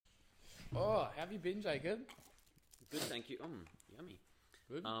How have you been, Jacob? Good, thank you. Yummy.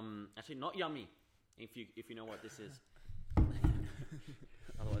 Good. Actually, not yummy. If you know what this is.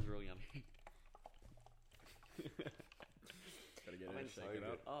 Otherwise, real yummy. Gotta get I've been it, so shake it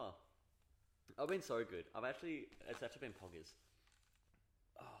good. up. I've been so good. It's actually been poggers.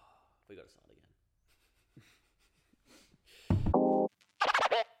 Oh, we got to start again.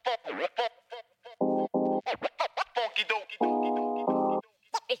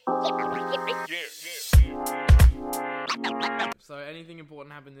 So, anything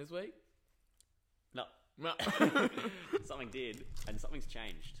important happened this week? No. No. Something did, and something's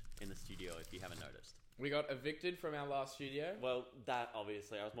changed in the studio if you haven't noticed. We got evicted from our last studio. Well, that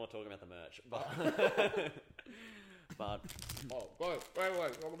obviously, I was more talking about the merch, but but Oh, wait,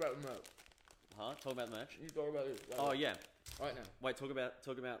 talk about the merch. talk about the merch. You talk about it. Oh yeah, Right now. wait, talk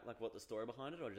about like what the story behind it, or just